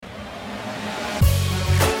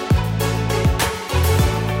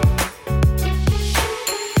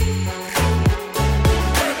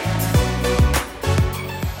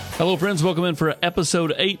Hello, friends. Welcome in for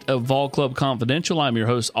episode 8 of Vol Club Confidential. I'm your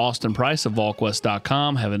host, Austin Price of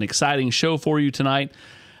VolQuest.com. Have an exciting show for you tonight.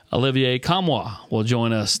 Olivier Nkamhoua will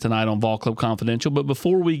join us tonight on Vol Club Confidential. But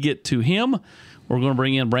before we get to him, we're going to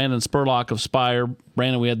bring in Brandon Spurlock of Spire.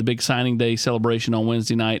 Brandon, we had the big signing day celebration on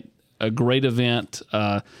Wednesday night. A great event.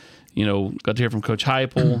 Got to hear from Coach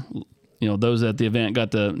Heupel. Those at the event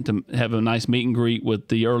got to have a nice meet and greet with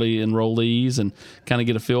the early enrollees and kind of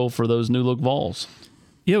get a feel for those new look Vols.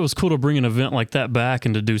 Yeah, it was cool to bring an event like that back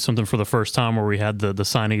and to do something for the first time where we had the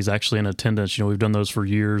signees actually in attendance. We've done those for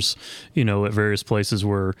years, at various places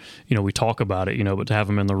where, we talk about it, but to have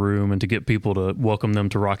them in the room and to get people to welcome them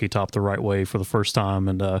to Rocky Top the right way for the first time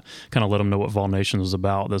and kind of let them know what Vol Nation is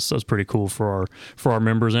about. That's pretty cool for our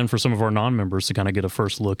members and for some of our non-members to kind of get a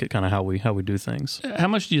first look at kind of how we do things. How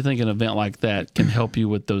much do you think an event like that can help you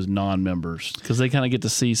with those non-members? Because they kind of get to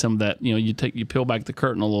see some of that, you peel back the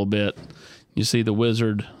curtain a little bit. You see the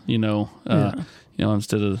wizard,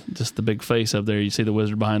 instead of just the big face up there, you see the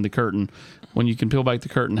wizard behind the curtain. When you can peel back the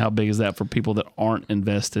curtain, how big is that for people that aren't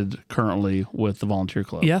invested currently with the volunteer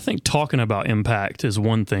club? Yeah, I think talking about impact is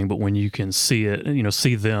one thing, but when you can see it,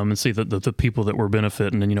 see them and see the people that we're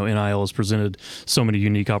benefiting, and NIL has presented so many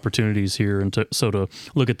unique opportunities here, and so to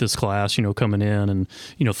look at this class, coming in and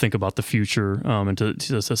think about the future, and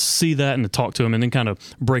to see that and to talk to them, and then kind of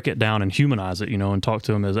break it down and humanize it, and talk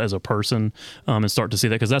to them as a person, and start to see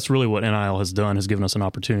that, because that's really what NIL has done, has given us an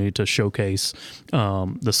opportunity to showcase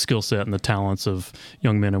the skill set and the talents of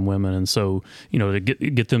young men and women. And so, to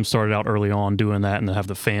get them started out early on doing that and to have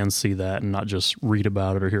the fans see that and not just read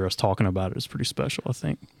about it or hear us talking about it is pretty special, I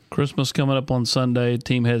think. Christmas coming up on Sunday.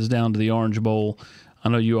 Team heads down to the Orange Bowl. I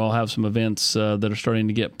know you all have some events that are starting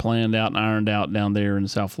to get planned out and ironed out down there in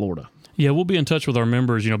South Florida. Yeah, we'll be in touch with our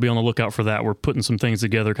members, be on the lookout for that. We're putting some things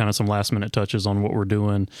together, kind of some last-minute touches on what we're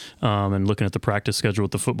doing, and looking at the practice schedule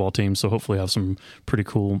with the football team. So hopefully have some pretty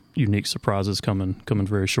cool, unique surprises coming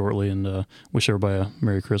very shortly, and wish everybody a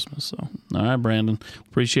Merry Christmas. So, all right, Brandon.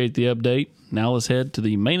 Appreciate the update. Now let's head to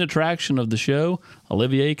the main attraction of the show,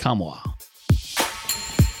 Olivier Nkamhoua.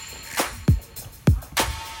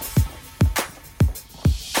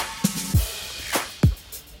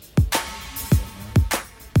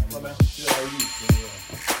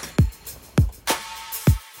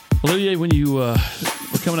 Olivier, when you were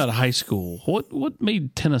coming out of high school, what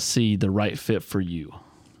made Tennessee the right fit for you?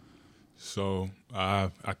 So I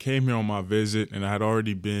came here on my visit, and I had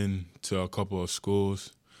already been to a couple of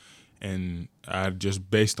schools, and I just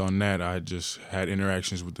based on that, I just had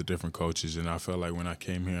interactions with the different coaches, and I felt like when I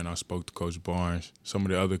came here and I spoke to Coach Barnes, some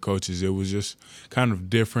of the other coaches, it was just kind of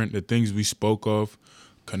different. The things we spoke of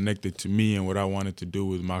connected to me and what I wanted to do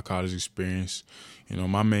with my college experience.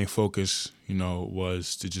 My main focus,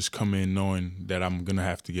 was to just come in knowing that I'm going to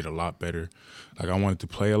have to get a lot better. Like, I wanted to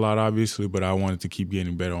play a lot, obviously, but I wanted to keep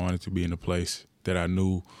getting better. I wanted to be in a place that I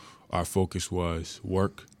knew our focus was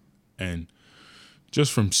work. And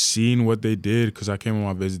just from seeing what they did, because I came on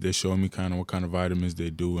my visit, they showed me kind of what kind of vitamins they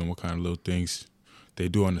do and what kind of little things they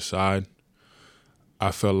do on the side.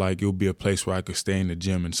 I felt like it would be a place where I could stay in the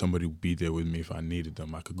gym and somebody would be there with me if I needed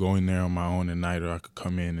them. I could go in there on my own at night, or I could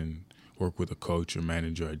come in and work with a coach or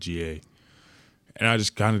manager or GA. And I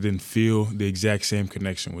just kind of didn't feel the exact same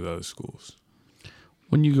connection with other schools.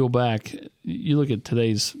 When you go back, you look at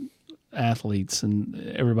today's athletes and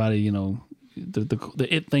everybody, the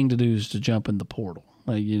it thing to do is to jump in the portal.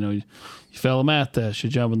 Like, you fail a math test, you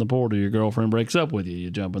jump in the portal. Your girlfriend breaks up with you,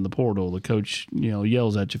 you jump in the portal. The coach,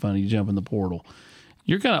 yells at you funny, you jump in the portal.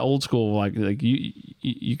 You're kind of old school, like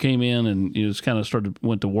you came in and you just kind of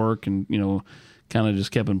went to work and, kind of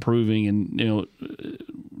just kept improving. And,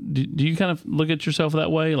 do you kind of look at yourself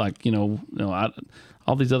that way? Like,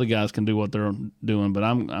 all these other guys can do what they're doing, but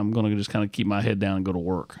I'm going to just kind of keep my head down and go to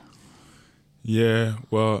work. Yeah,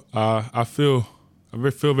 well, I feel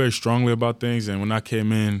very strongly about things. And when I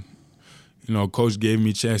came in, Coach gave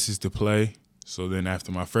me chances to play. So then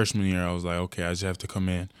after my freshman year, I was like, okay, I just have to come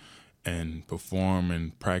in and perform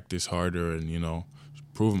and practice harder and,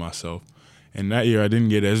 prove myself. And that year I didn't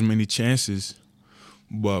get as many chances.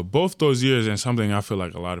 But both those years, and something I feel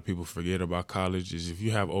like a lot of people forget about college, is if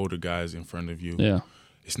you have older guys in front of you,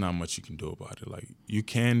 it's not much you can do about it. Like, you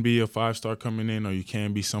can be a 5-star coming in, or you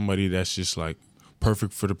can be somebody that's just like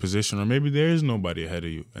perfect for the position, or maybe there is nobody ahead of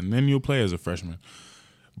you, and then you'll play as a freshman.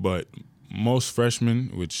 But most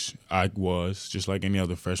freshmen, which I was, just like any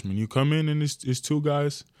other freshman, you come in and it's 2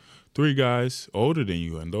 guys, 3 guys older than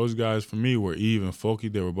you, and those guys for me were Eve and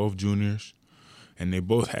Folky. They were both juniors. and they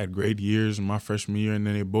both had great years in my freshman year, and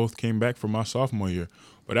then they both came back for my sophomore year.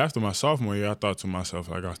 But after my sophomore year, I thought to myself,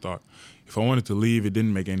 if I wanted to leave, it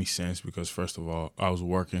didn't make any sense because, first of all, I was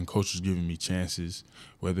working. Coach was giving me chances,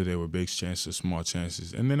 whether they were big chances or small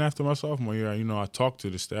chances. And then after my sophomore year, I talked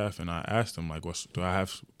to the staff and I asked them, like, do I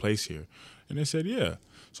have a place here? And they said, yeah.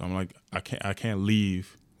 So I'm like, I can't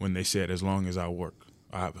leave when they said as long as I work,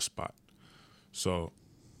 I have a spot. So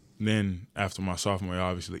then after my sophomore year,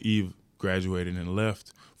 obviously, Eve graduated and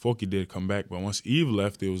left. Forky did come back, but once Eve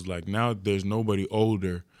left, it was like now there's nobody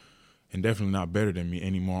older and definitely not better than me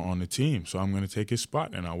anymore on the team. So I'm going to take his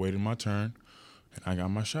spot, and I waited my turn, and I got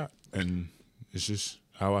my shot. And it's just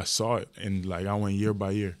how I saw it, and like I went year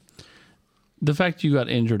by year. The fact you got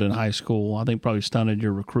injured in high school, I think probably stunted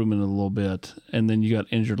your recruitment a little bit, and then you got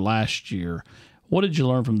injured last year. What did you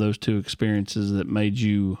learn from those two experiences that made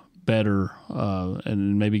you better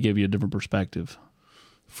and maybe gave you a different perspective?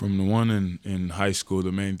 From the one in high school,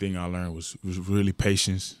 the main thing I learned was really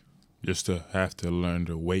patience, just to have to learn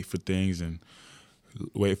to wait for things and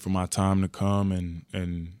wait for my time to come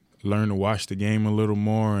and learn to watch the game a little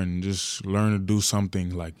more and just learn to do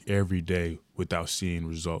something like every day without seeing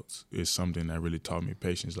results. It's something that really taught me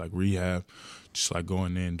patience, like rehab, just like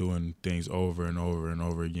going in, doing things over and over and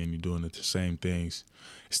over again. You're doing the same things.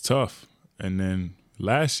 It's tough. And then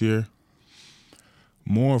last year,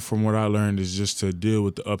 more from what I learned is just to deal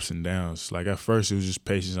with the ups and downs. Like at first it was just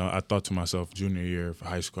patience. I thought to myself, junior year of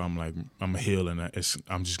high school, I'm like, I'm a heel and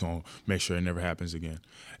I'm just going to make sure it never happens again.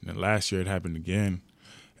 And then last year it happened again,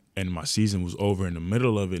 and my season was over in the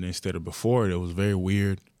middle of it instead of before it. It was very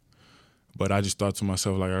weird. But I just thought to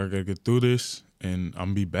myself, like, I got to get through this and I'm going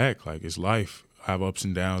to be back. Like, it's life. I have ups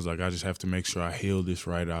and downs. Like, I just have to make sure I heal this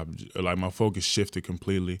right. Like, my focus shifted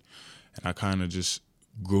completely, and I kind of just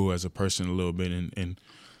grew as a person a little bit, and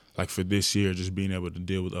like for this year, just being able to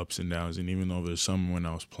deal with ups and downs, and even over the summer when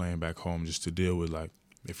I was playing back home, just to deal with like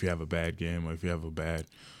if you have a bad game or if you have a bad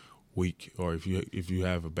week or if you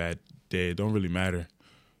have a bad day, it don't really matter.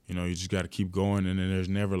 You just got to keep going, and then there's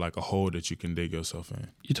never like a hole that you can dig yourself in.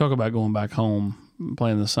 You talk about going back home,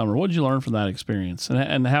 playing this summer. What did you learn from that experience,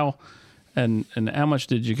 and how much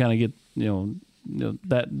did you kind of get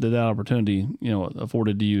that opportunity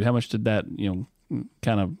afforded to you? How much did that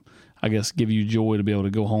kind of, I guess, give you joy to be able to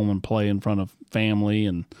go home and play in front of family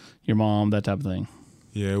and your mom, that type of thing?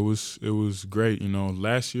 Yeah, it was great.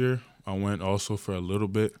 Last year I went also for a little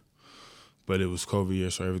bit, but it was COVID year,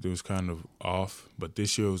 so everything was kind of off. But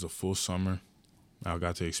this year it was a full summer. I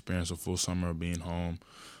got to experience a full summer of being home.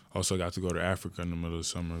 Also got to go to Africa in the middle of the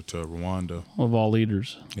summer, to Rwanda. With all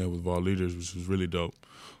leaders. Yeah, with all leaders, which was really dope.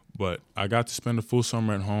 But I got to spend a full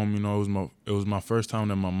summer at home. It was my first time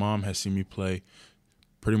that my mom had seen me play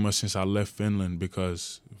pretty much since I left Finland,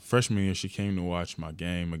 because freshman year she came to watch my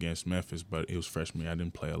game against Memphis, but it was freshman year. I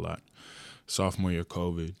didn't play a lot. Sophomore year,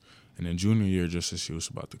 COVID. And then junior year, just as she was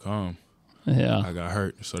about to come, I got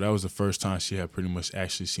hurt. So that was the first time she had pretty much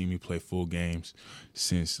actually seen me play full games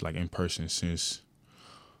since, like in person, since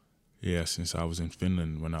I was in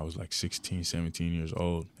Finland when I was like 16, 17 years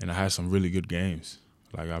old. And I had some really good games.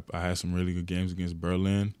 Like I had some really good games against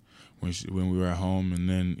Berlin when we were at home, and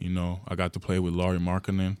then I got to play with Lauri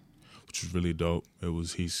Markkanen, which was really dope.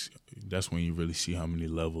 That's when you really see how many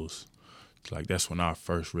levels. It's like that's when I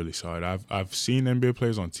first really saw it. I've seen NBA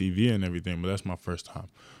players on TV and everything, but that's my first time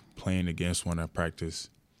playing against one at practice,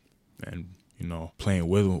 and playing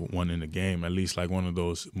with one in the game. At least like one of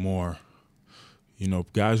those more,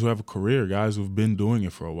 guys who have a career, guys who've been doing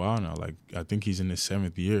it for a while now. Like I think he's in his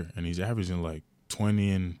 7th year, and he's averaging like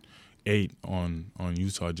 20 and 8 on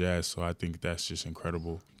Utah Jazz, so I think that's just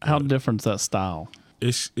incredible. How different is that style?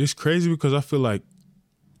 It's crazy because I feel like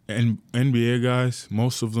NBA guys,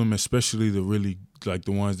 most of them, especially the really like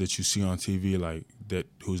the ones that you see on TV, like that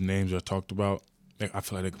whose names are talked about, I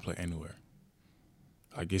feel like they can play anywhere.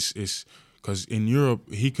 Like it's because in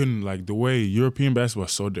Europe he couldn't, like the way European basketball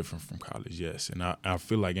is so different from college, yes, and I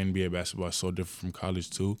feel like NBA basketball is so different from college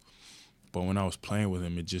too. But when I was playing with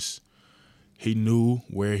him, he knew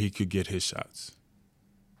where he could get his shots,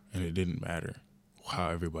 and it didn't matter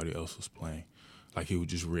how everybody else was playing. Like he would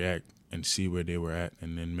just react and see where they were at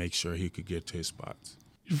and then make sure he could get to his spots.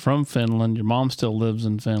 You're from Finland. Your mom still lives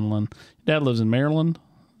in Finland. Your dad lives in Maryland.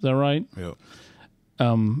 Is that right? Yep.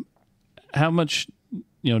 How much,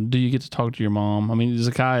 do you get to talk to your mom? I mean,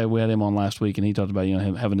 Zakiah, we had him on last week, and he talked about,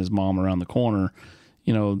 him having his mom around the corner.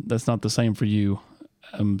 That's not the same for you.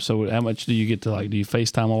 So how much do you get to, do you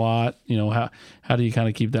FaceTime a lot? How do you kind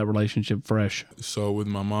of keep that relationship fresh? So with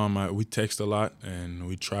my mom, we text a lot, and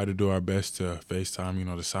we try to do our best to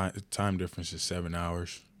FaceTime. The time difference is 7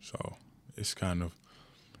 hours. So it's kind of,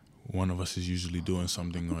 one of us is usually doing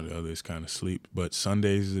something or the other is kind of asleep. But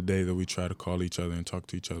Sundays is the day that we try to call each other and talk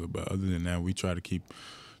to each other. But other than that, we try to keep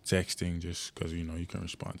texting just because, you know, you can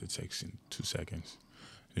respond to text in 2 seconds.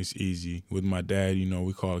 It's easy. With my dad, you know,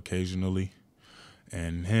 we call occasionally.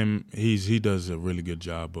 And he does a really good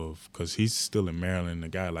job of, because he's still in Maryland. The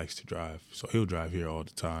guy likes to drive. So he'll drive here all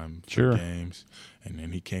the time for games. And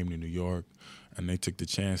then he came to New York. And they took the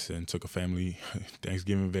chance and took a family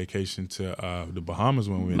Thanksgiving vacation to the Bahamas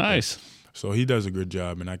when we went Nice. there. So he does a good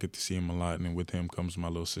job, and I get to see him a lot. And with him comes my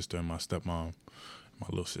little sister and my stepmom. My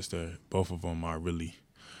little sister, both of them are really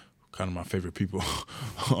kind of my favorite people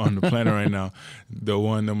on the planet right now. The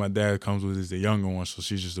one that my dad comes with is the younger one, so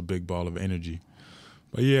she's just a big ball of energy.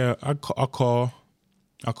 But yeah, I call.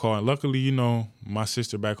 And luckily, you know, my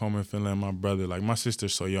sister back home in Finland, my brother, like my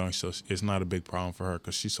sister's so young, so it's not a big problem for her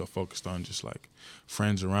because she's so focused on just like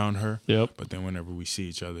friends around her. Yep. But then whenever we see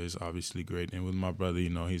each other, it's obviously great. And with my brother,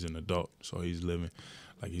 you know, he's an adult, so he's living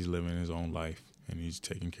his own life and he's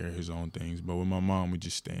taking care of his own things. But with my mom, we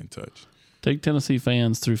just stay in touch. Take Tennessee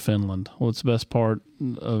fans through Finland. What's the best part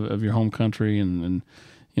of your home country, and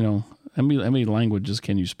you know, how many languages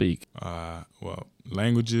can you speak? Well,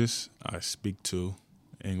 languages I speak 2.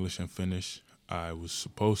 English and Finnish. I was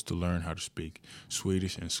supposed to learn how to speak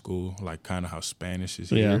Swedish in school, like kind of how Spanish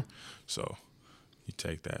is here. So you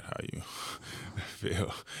take that how you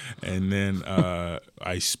feel. And then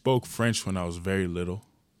I spoke French when I was very little,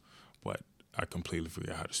 but I completely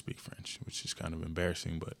forgot how to speak French, which is kind of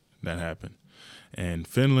embarrassing, but that happened. And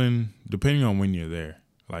Finland, depending on when you're there,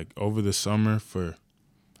 like over the summer for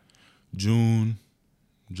June,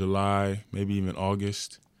 July, maybe even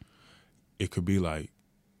August, it could be like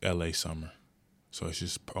LA summer. So it's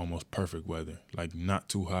just almost perfect weather. Like not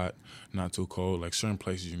too hot, not too cold. Like certain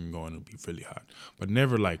places you can go and it'll be really hot. But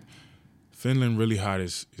never like Finland really hot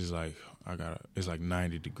is like it's like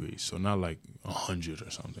 90 degrees. So not like 100 or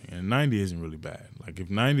something. And 90 isn't really bad. Like if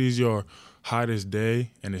 90 is your hottest day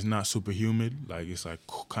and it's not super humid, like it's like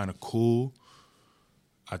kind of cool,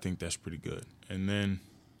 I think that's pretty good. And then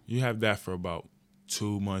you have that for about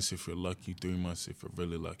 2 months if you're lucky, 3 months if you're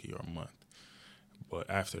really lucky, or a month. But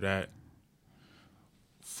after that,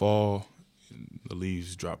 fall, the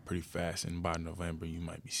leaves drop pretty fast, and by November, you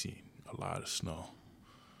might be seeing a lot of snow.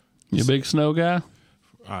 You a big snow guy?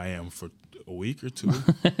 I am for a week or 2.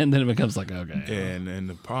 And then it becomes like, okay. And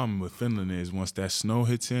the problem with Finland is once that snow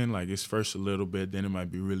hits in, like it's first a little bit, then it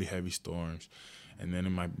might be really heavy storms, and then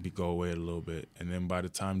it might go away a little bit. And then by the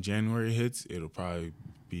time January hits, it'll probably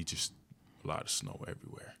be just a lot of snow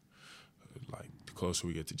everywhere. Like the closer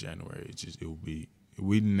we get to January,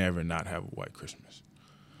 we'd never not have a white Christmas.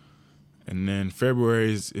 And then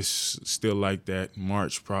February is still like that.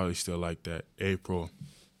 March probably still like that. April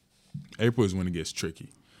is when it gets tricky.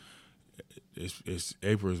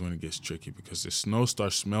 April is when it gets tricky because the snow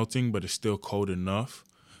starts melting, but it's still cold enough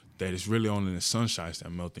that it's really only the sunshine that's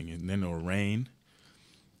melting, and then it'll rain,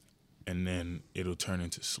 and then it'll turn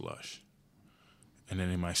into slush. And then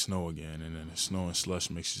it might snow again, and then the snow and slush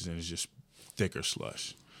mixes, and it's just thicker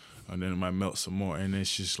slush. And then it might melt some more, and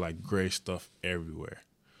it's just like gray stuff everywhere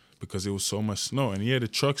because it was so much snow. And yeah, the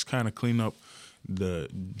trucks kind of clean up the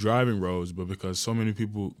driving roads, but because so many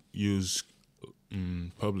people use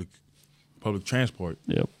public transport,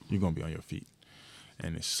 yep, you're going to be on your feet.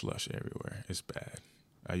 And it's slush everywhere. It's bad.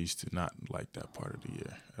 I used to not like that part of the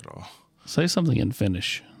year at all. Say something in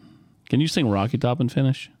Finnish. Can you sing Rocky Top in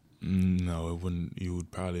Finnish? No, it wouldn't. It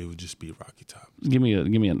would just be Rocky Top. Give me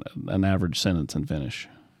an average sentence in Finnish.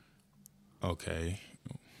 Okay.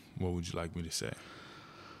 What would you like me to say?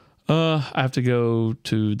 I have to go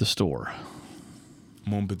to the store.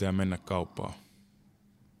 Mun pitää mennä kauppaan.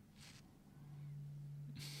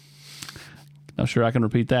 Not sure I can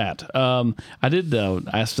repeat that. I did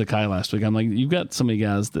ask Sakai last week. I'm like, you've got so many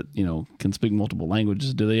guys that can speak multiple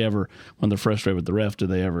languages. Do they ever, when they're frustrated with the ref, do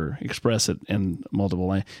they ever express it in multiple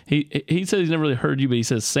languages? He said he's never really heard you, but he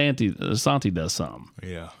says Santi does some.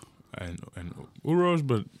 Yeah, and Uros,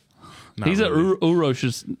 but not he's really. Uros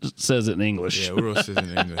just says it in English. Yeah, Uros says it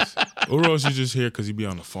in English. Uros you just hear because he be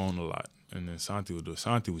on the phone a lot, and then Santi would do.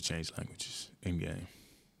 Santi would change languages in game.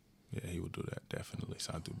 Yeah, he would do that definitely.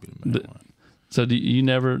 Santi would be the main one. So do you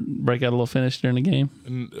never break out a little Finnish during the game?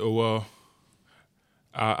 Well,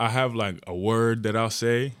 I have like a word that I'll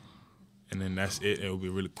say, and then that's it. It'll be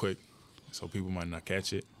really quick, so people might not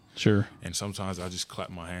catch it. Sure. And sometimes I'll just clap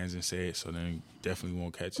my hands and say it, so then you definitely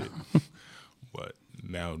won't catch it. But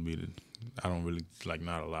that would be I don't really,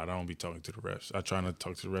 not a lot. I don't be talking to the refs. I try not to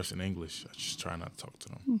talk to the refs in English. I just try not to talk to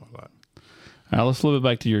them a lot. All right, let's flip it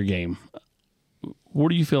back to your game. Where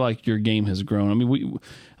do you feel like your game has grown? I mean,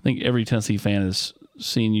 I think every Tennessee fan is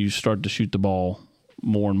seeing you start to shoot the ball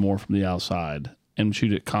more and more from the outside and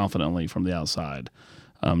shoot it confidently from the outside,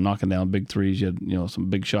 knocking down big threes. You had some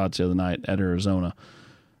big shots the other night at Arizona.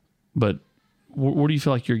 But where do you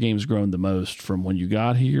feel like your game's grown the most from when you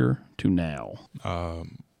got here to now?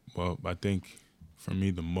 Well, I think for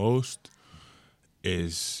me the most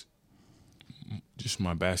is just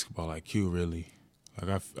my basketball IQ, really.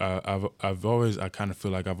 Like I kind of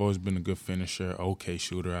feel like I've always been a good finisher, okay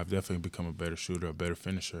shooter. I've definitely become a better shooter, a better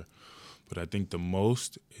finisher. But I think the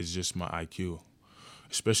most is just my IQ,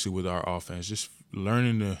 especially with our offense. Just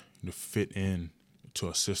learning to fit in to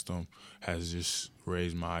a system has just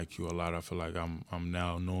raised my IQ a lot. I feel like I'm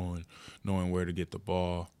now knowing where to get the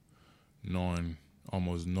ball,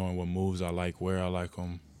 almost knowing what moves I like, where I like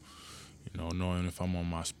them, knowing if I'm on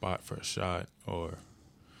my spot for a shot or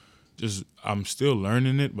just I'm still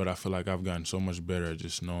learning it, but I feel like I've gotten so much better at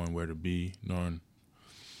just knowing where to be, knowing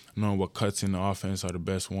what cuts in the offense are the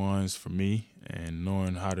best ones for me, and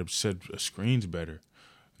knowing how to set screens better,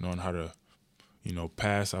 knowing how to,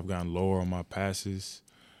 pass. I've gotten lower on my passes.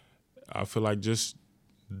 I feel like just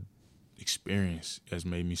experience has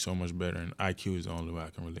made me so much better, and IQ is the only way I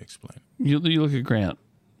can really explain it. You look at Grant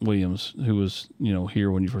Williams, who was here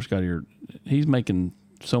when you first got here. He's making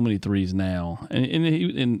so many threes now,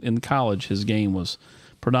 and in college his game was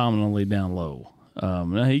predominantly down low.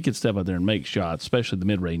 Now he could step out there and make shots, especially the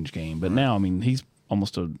mid-range game. But now, he's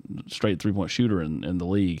almost a straight three-point shooter in the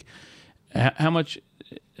league. How much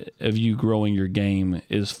of you growing your game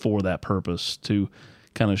is for that purpose, to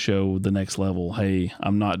kind of show the next level, hey,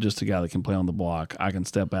 I'm not just a guy that can play on the block. I can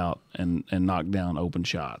step out and knock down open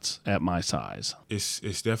shots at my size.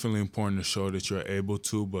 It's definitely important to show that you're able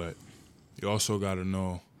to, but you also got to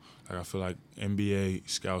know, I feel like NBA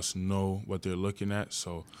scouts know what they're looking at,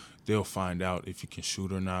 so they'll find out if you can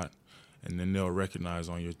shoot or not, and then they'll recognize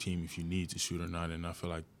on your team if you need to shoot or not. And I feel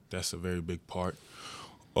like that's a very big part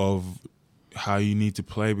of how you need to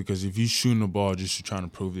play, because if you're shooting the ball just to trying to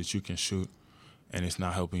prove that you can shoot and it's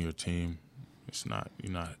not helping your team, you're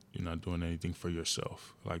not doing anything for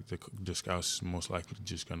yourself. Like the scouts most likely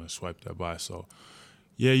just gonna swipe that by. So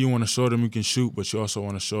yeah, you want to show them you can shoot, but you also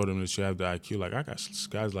want to show them that you have the IQ. Like I got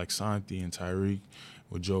guys like Santi and Tyreek,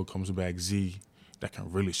 when Joe comes back, Z, that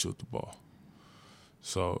can really shoot the ball.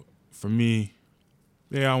 So for me,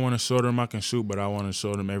 yeah, I want to show them I can shoot, but I want to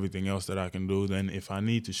show them everything else that I can do. Then if I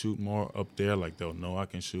need to shoot more up there, like they'll know I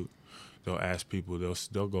can shoot. They'll ask people.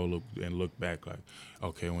 They'll go look back like,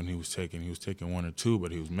 okay, when he was taking one or two,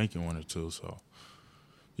 but he was making one or two. So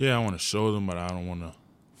yeah, I want to show them, but I don't want to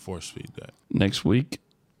force feed that. Next week,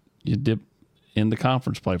 you dip into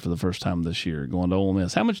conference play for the first time this year, going to Ole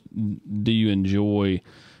Miss. How much do you enjoy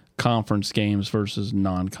conference games versus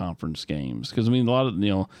non-conference games? Because a lot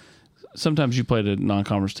of sometimes you played a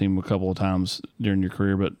non-conference team a couple of times during your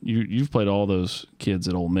career, but you've played all those kids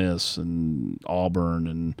at Ole Miss and Auburn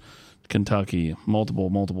and Kentucky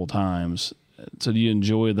multiple times. So do you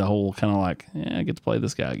enjoy the whole kind of like, I get to play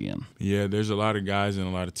this guy again? Yeah, there's a lot of guys and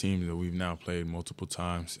a lot of teams that we've now played multiple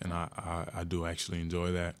times, and I do actually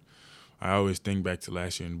enjoy that. I always think back to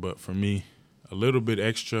last year, but for me, a little bit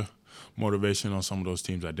extra motivation on some of those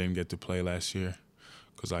teams I didn't get to play last year,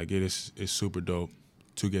 because it's super dope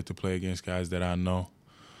to get to play against guys that I know.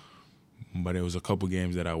 But it was a couple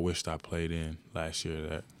games that I wished I played in last year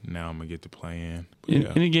that now I'm going to get to play in.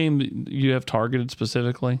 Any game that you have targeted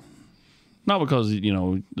specifically? Not because,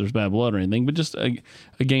 there's bad blood or anything, but just a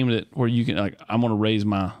game where you can, like, I'm going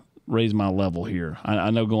to raise my level here.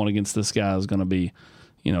 I know going against this guy is going to be,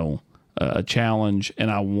 a challenge,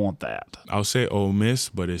 and I want that. I'll say Ole Miss,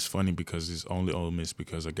 but it's funny because it's only Ole Miss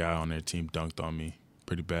because a guy on their team dunked on me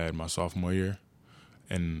pretty bad my sophomore year.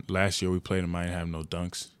 And last year we played them, I didn't have no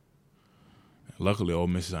dunks. Luckily, Ole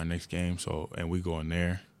Miss is our next game, and we go in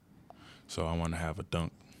there. So I want to have a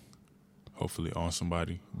dunk, hopefully on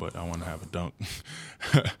somebody, but I want to have a dunk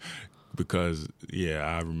because, yeah,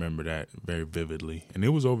 I remember that very vividly. And it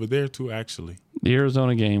was over there, too, actually. The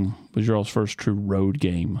Arizona game was your all's first true road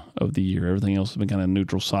game of the year. Everything else has been kind of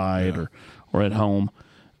neutral side or at home.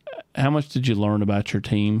 How much did you learn about your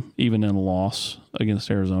team, even in a loss against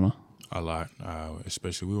Arizona? A lot,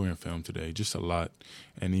 especially we were in film today, just a lot.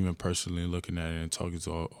 And even personally looking at it and talking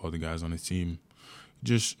to all the guys on the team,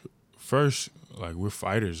 just first, like, we're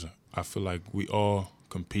fighters. I feel like we all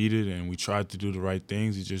competed and we tried to do the right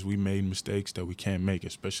things. It's just we made mistakes that we can't make,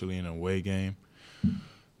 especially in an away game.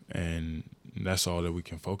 And that's all that we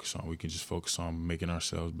can focus on. We can just focus on making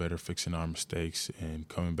ourselves better, fixing our mistakes, and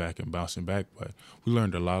coming back and bouncing back. But we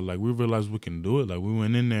learned a lot. Like, we realized we can do it. Like, we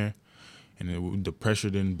went in there, and the pressure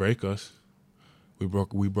didn't break us. We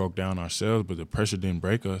broke down ourselves, but the pressure didn't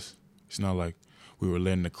break us. It's not like we were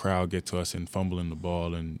letting the crowd get to us and fumbling the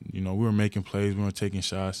ball. And, we were making plays. We were taking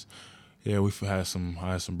shots. Yeah, we had some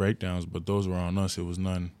breakdowns, but those were on us. It was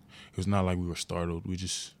not like we were startled. We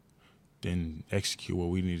just didn't execute what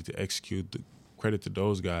we needed to execute. The credit to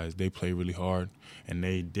those guys. They played really hard, and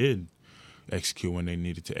they did execute when they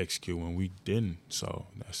needed to execute when we didn't. So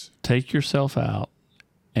that's... Take yourself out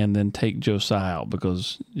and then take Josiah out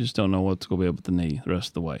because you just don't know what's going to be up with the knee the rest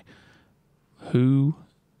of the way. Who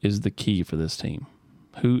is the key for this team?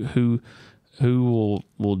 Who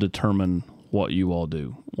will determine what you all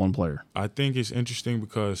do? One player. I think it's interesting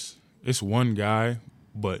because it's one guy,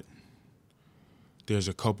 but there's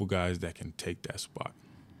a couple guys that can take that spot.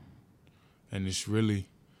 And it's really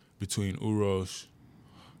between Uros,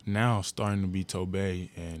 now starting to be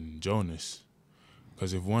Tobey and Jonas.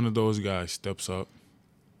 Because if one of those guys steps up,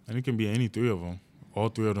 and it can be any three of them, all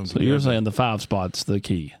three of them. So you're saying the 5 spot's the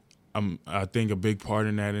key? I think a big part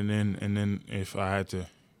in that, and then if I had to,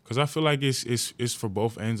 because I feel like it's for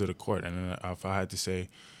both ends of the court, and then if I had to say,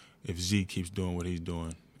 if Z keeps doing what he's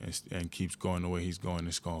doing and keeps going the way he's going,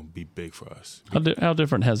 it's going to be big for us. How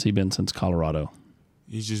different has he been since Colorado?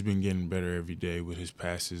 He's just been getting better every day with his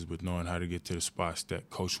passes, with knowing how to get to the spots that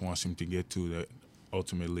coach wants him to get to, that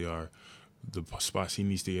ultimately are the spots he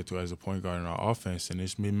needs to get to as a point guard in our offense, and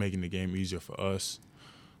it's been making the game easier for us,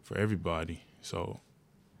 for everybody. So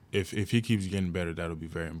if he keeps getting better, that'll be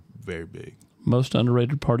very, very big. Most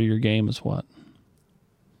underrated part of your game is what?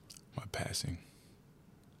 My passing.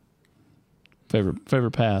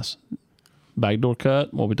 Favorite pass? Backdoor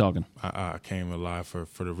cut? What are we talking? I came alive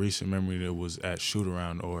for the recent memory that was at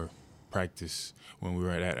shoot-around or practice when we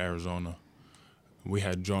were at Arizona. We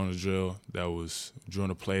had drawn a drill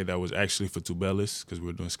drawn a play that was actually for Tubelis because we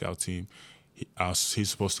were doing scout team. He's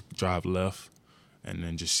supposed to drive left and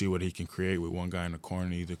then just see what he can create with one guy in the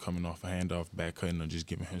corner, either coming off a handoff, back cutting, or just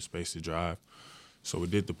giving him space to drive. So we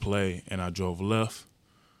did the play, and I drove left.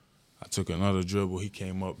 I took another dribble. He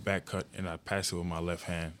came up, back cut, and I passed it with my left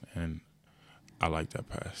hand. And I liked that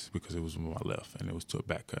pass because it was with my left, and it was to a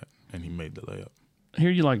back cut, and he made the layup. I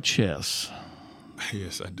hear you like chess.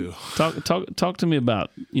 Yes, I do. Talk to me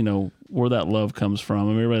about, where that love comes from.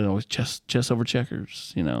 I mean, everybody always chess over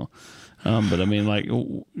checkers, but I mean, like,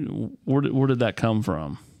 where did that come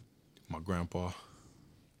from? My grandpa.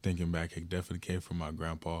 Thinking back, it definitely came from my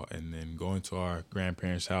grandpa. And then going to our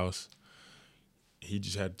grandparents' house, he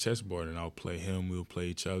just had a chessboard, and I'll play him. We'll play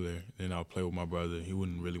each other. Then I'll play with my brother. He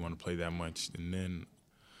wouldn't really want to play that much. And then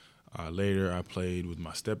later, I played with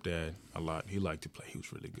my stepdad a lot. He liked to play. He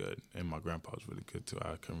was really good. And my grandpa was really good, too.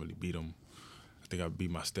 I couldn't really beat him. I think I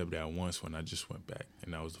beat my stepdad once when I just went back,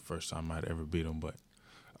 and that was the first time I'd ever beat him. But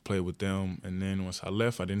I played with them, and then once I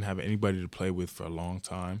left, I didn't have anybody to play with for a long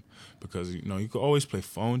time because, you could always play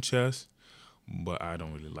phone chess, but I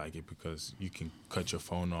don't really like it because you can cut your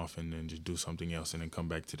phone off and then just do something else and then come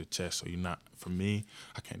back to the chess. So for me,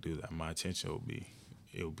 I can't do that. My attention will be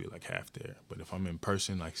like half there. But if I'm in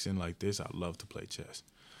person, like sitting like this, I love to play chess.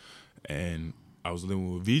 And I was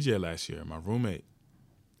living with VJ last year, my roommate,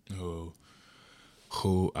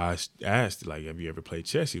 who I asked, like, have you ever played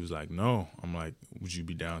chess? He was like, no. I'm like, would you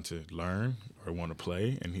be down to learn or want to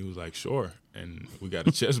play? And he was like, sure. And we got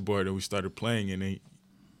a chessboard and we started playing, and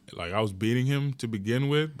I was beating him to begin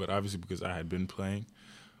with, but obviously because I had been playing.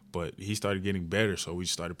 But he started getting better, so we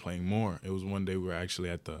started playing more. It was one day we were actually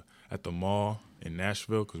at the mall in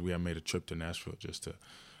Nashville because we had made a trip to Nashville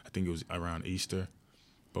I think it was around Easter.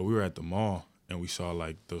 But we were at the mall, and we saw,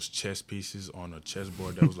 like, those chess pieces on a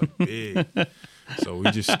chessboard that was, like, big. So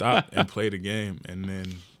we just stopped and played a game. And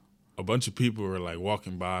then a bunch of people were, like,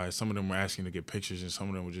 walking by. Some of them were asking to get pictures, and some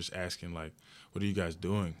of them were just asking, like, what are you guys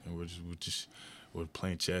doing? And we're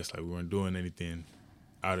playing chess. Like, we weren't doing anything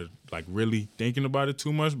out of, like, really thinking about it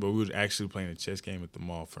too much, but we were actually playing a chess game at the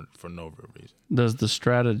mall for no real reason. Does the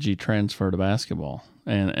strategy transfer to basketball?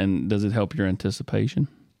 And does it help your anticipation?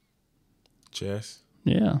 Chess?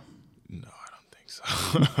 Yeah. No, I don't think so.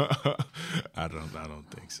 I don't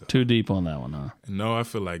think so. Too deep on that one, huh? No, I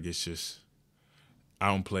feel like it's just I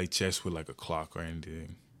don't play chess with like a clock or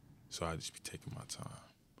anything, so I just be taking my time.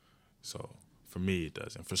 So for me, it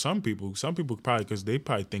doesn't. For some people probably, because they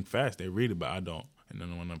probably think fast, they read it, but I don't. And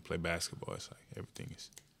then when I play basketball, it's like everything is.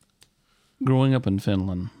 Growing up in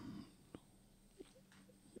Finland,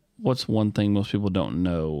 what's one thing most people don't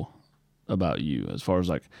know about you as far as,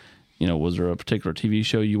 like, was there a particular TV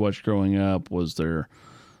show you watched growing up? Was there,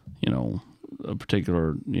 a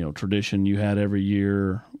particular, tradition you had every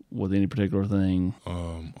year with any particular thing?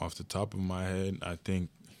 Off the top of my head, I think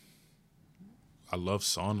I love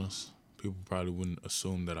saunas. People probably wouldn't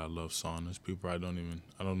assume that I love saunas. People probably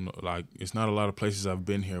I don't know, like, it's not a lot of places I've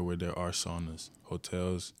been here where there are saunas,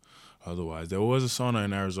 hotels, otherwise. There was a sauna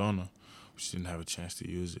in Arizona, which didn't have a chance to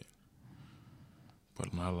use it.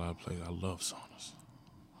 But not a lot of places. I love saunas.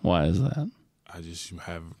 Why is that? I just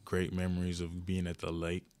have great memories of being at the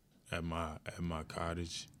lake at my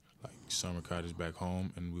cottage, like summer cottage back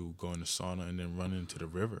home, and we would go in the sauna and then run into the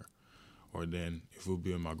river. Or then if we'd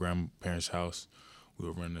be in my grandparents' house, we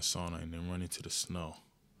would run in the sauna and then run into the snow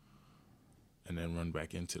and then run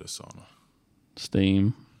back into the sauna.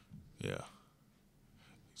 Steam. Yeah.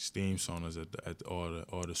 Steam saunas at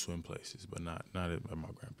all the swim places, but not at my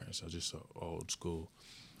grandparents' house, just old school,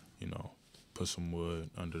 put some wood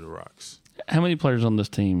under the rocks. How many players on this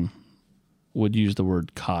team would use the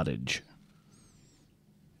word cottage?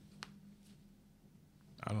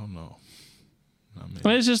 I don't know. I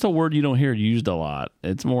mean, it's just a word you don't hear used a lot.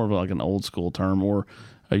 It's more of like an old school term or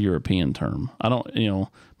a European term. I don't,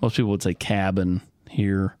 most people would say cabin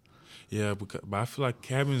here. Yeah, but I feel like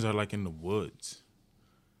cabins are like in the woods.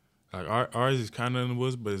 Like ours is kind of in the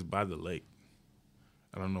woods, but it's by the lake.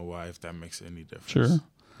 I don't know why, if that makes any difference. Sure.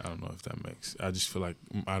 I don't know if that makes. I just feel like,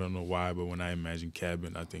 I don't know why, but when I imagine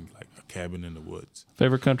cabin, I think like a cabin in the woods.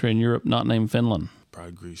 Favorite country in Europe not named Finland?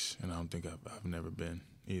 Probably Greece, and I don't think I've never been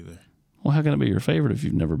either. Well, how can it be your favorite if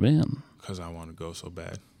you've never been? Because I want to go so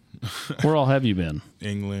bad. Where all have you been?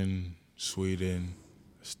 England, Sweden,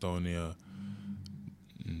 Estonia,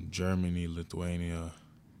 Germany, Lithuania.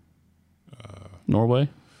 Norway?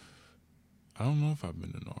 I don't know if I've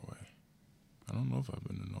been to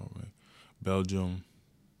Norway. Belgium.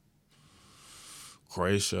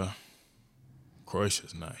 Croatia.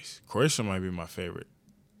 Croatia's nice. Croatia might be my favorite.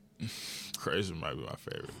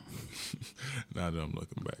 Now that I'm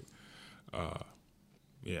looking back.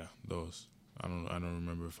 Yeah, those. I don't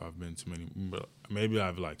remember if I've been to many, but maybe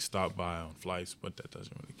I've like stopped by on flights, but that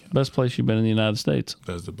doesn't really count. Best place you've been in the United States?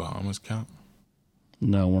 Does the Bahamas count?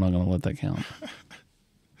 No, we're not going to let that count.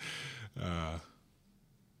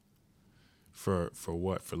 For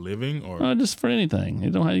what? For living or just for anything.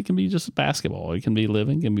 It can be just basketball. It can be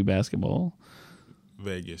living. It can be basketball.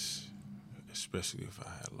 Vegas, especially if I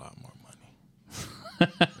had a lot more money.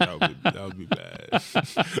 that would be bad.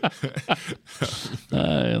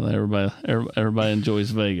 Everybody enjoys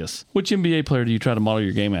Vegas. Which NBA player do you try to model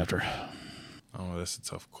your game after? Oh, that's a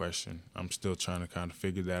tough question. I'm still trying to kind of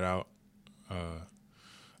figure that out.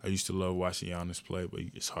 I used to love watching Giannis play, but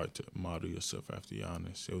it's hard to model yourself after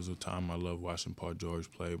Giannis. There was a time I loved watching Paul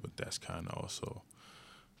George play, but that's kind of also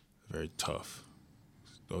very tough.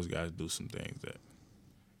 Those guys do some things that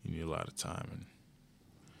you need a lot of time and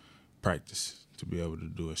practice to be able to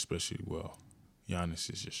do, especially well.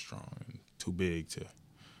 Giannis is just strong and too big to.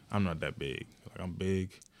 I'm not that big. Like, I'm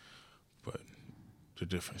big, but the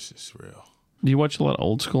difference is real. Do you watch a lot of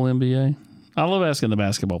old school NBA? I love asking the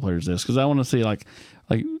basketball players this because I want to see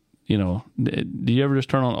do you ever just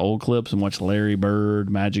turn on old clips and watch Larry Bird,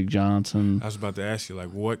 Magic Johnson? I was about to ask you, like,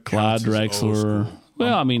 what Clyde counts as Drexler? old school?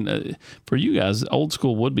 Well, I mean, for you guys, old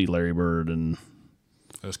school would be Larry Bird and.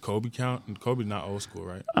 Does Kobe count? Kobe's not old school,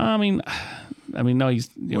 right? I mean, no, he's.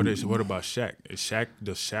 What about Shaq?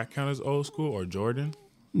 Does Shaq count as old school or Jordan?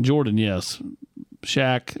 Jordan, yes.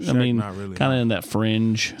 Shaq, I mean, not really, kind of in that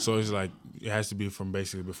fringe. So it's like it has to be from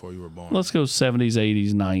basically before you were born. Let's go 70s,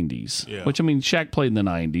 80s, 90s. Yeah. Which, I mean, Shaq played in the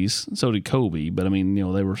 90s. So did Kobe. But, I mean,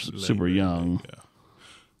 they were super young. Yeah.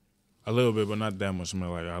 A little bit, but not that much. I mean,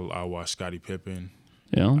 like, I watched Scottie Pippen.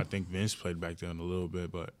 Yeah. I think Vince played back then a little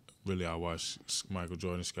bit, but really I watched Michael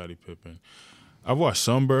Jordan, Scottie Pippen. I've watched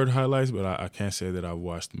some Bird highlights, but I can't say that I've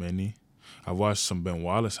watched many. I watched some Ben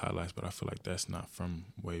Wallace highlights, but I feel like that's not from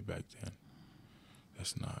way back then.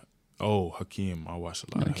 That's not. Oh, Hakeem. I watched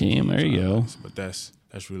a lot of Hakeem, there you go. But that's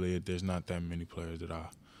really it. There's not that many players that I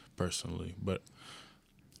personally. But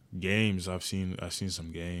games, I've seen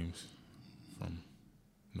some games from.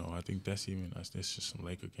 No, I think that's just some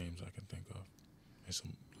Laker games I can think of. And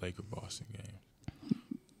some Laker Boston games.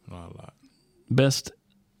 Not a lot. Best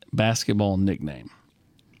basketball nickname?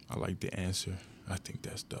 I like the answer. I think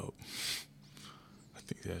that's dope. I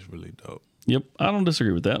think that's really dope. Yep, I don't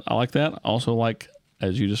disagree with that. I like that. Also like,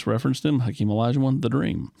 as you just referenced him, Hakeem Olajuwon, the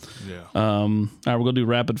Dream. Yeah. All right, we're going to do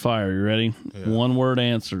rapid fire. You ready? Yeah. 1-word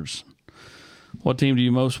answers. What team do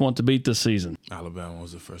you most want to beat this season? Alabama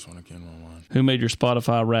was the first one that came to my mind. Who made your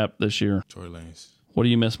Spotify rap this year? Tory Lanez. What do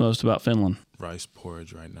you miss most about Finland? Rice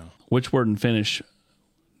porridge right now. Which word in Finnish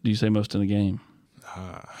do you say most in a game?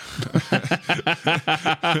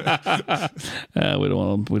 We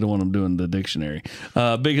don't want them doing the dictionary.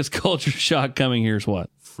 Biggest culture shock coming here is what?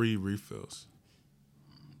 Free refills.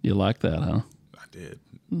 You like that, huh? I did.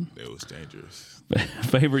 It was dangerous.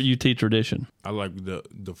 Favorite UT tradition? I like the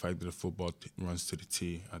fact that the football runs to the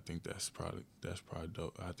T. I think that's probably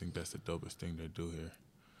dope. I think that's the dopest thing they do here.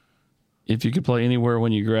 If you could play anywhere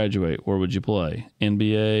when you graduate, where would you play?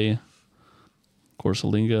 NBA,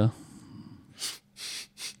 Corsalinga?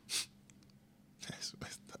 That's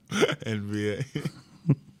messed up. NBA.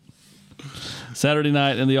 Saturday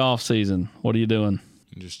night in the off season, what are you doing?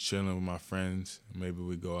 Just chilling with my friends. Maybe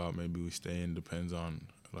we go out. Maybe we stay in. Depends on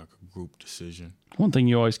like a group decision. One thing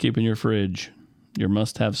you always keep in your fridge, your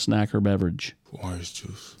must-have snack or beverage. Orange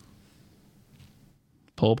juice.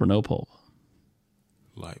 Pulp or no pulp?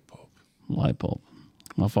 Light pulp. Light pulp.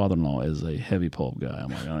 My father-in-law is a heavy pulp guy. I'm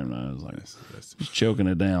like, I don't even know. I was like, That's just choking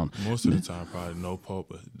it down. most of the time, probably no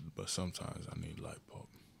pulp, but sometimes I need light pulp.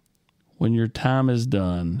 When your time is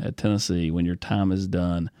done at Tennessee, when your time is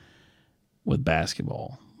done with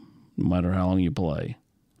basketball, no matter how long you play,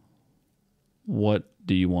 what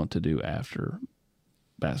do you want to do after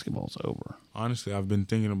basketball's over? Honestly, I've been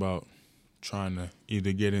thinking about trying to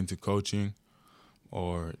either get into coaching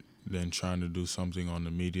or then trying to do something on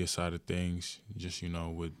the media side of things. Just,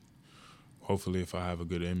 with hopefully if I have a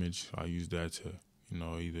good image, I'll use that to,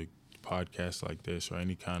 either podcasts like this or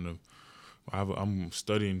any kind of. I'm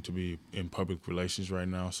studying to be in public relations right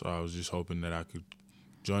now, so I was just hoping that I could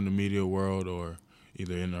join the media world or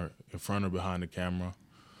either in front or behind the camera.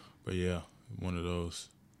 But yeah, one of those,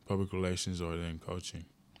 public relations or then coaching.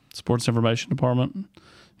 Sports information department?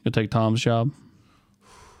 You take Tom's job?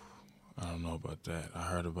 I don't know about that. I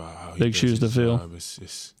heard about how big shoes to fill.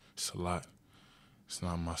 It's a lot. It's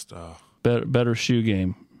not my style. Better shoe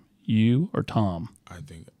game, you or Tom? I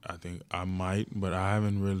think I might, but I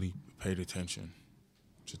haven't really paid attention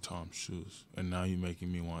to Tom's shoes, and now you're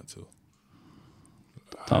making me want to.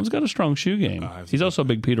 Tom's got a strong shoe game. He's also a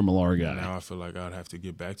big Peter Millar guy. Now I feel like I'd have to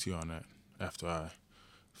get back to you on that after I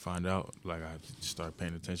find out. Like, I have to start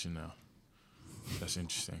paying attention now. That's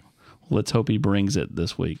interesting. Let's hope he brings it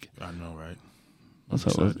this week. I know, right? Let's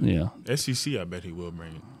hope, yeah. SEC, I bet he will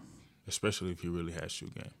bring it, especially if he really has shoe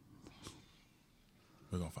game.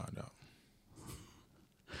 We're going to find out.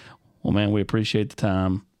 Well, man, we appreciate the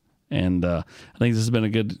time. And I think this has been a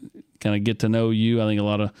good kind of get to know you. I think a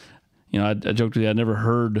lot of, I joked with you, I never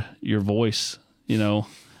heard your voice,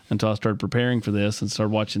 until I started preparing for this and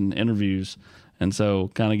started watching interviews. And so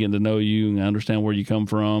kind of getting to know you and understand where you come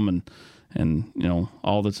from and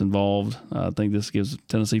all that's involved. I think this gives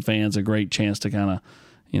Tennessee fans a great chance to kind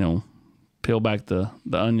of, peel back the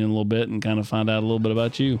onion a little bit and kind of find out a little bit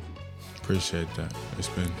about you. Appreciate that.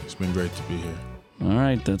 It's been great to be here. All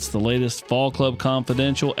right, that's the latest Fall Club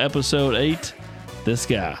Confidential, Episode 8. This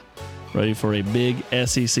guy, ready for a big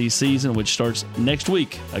SEC season, which starts next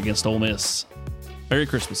week against Ole Miss. Merry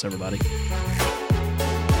Christmas, everybody.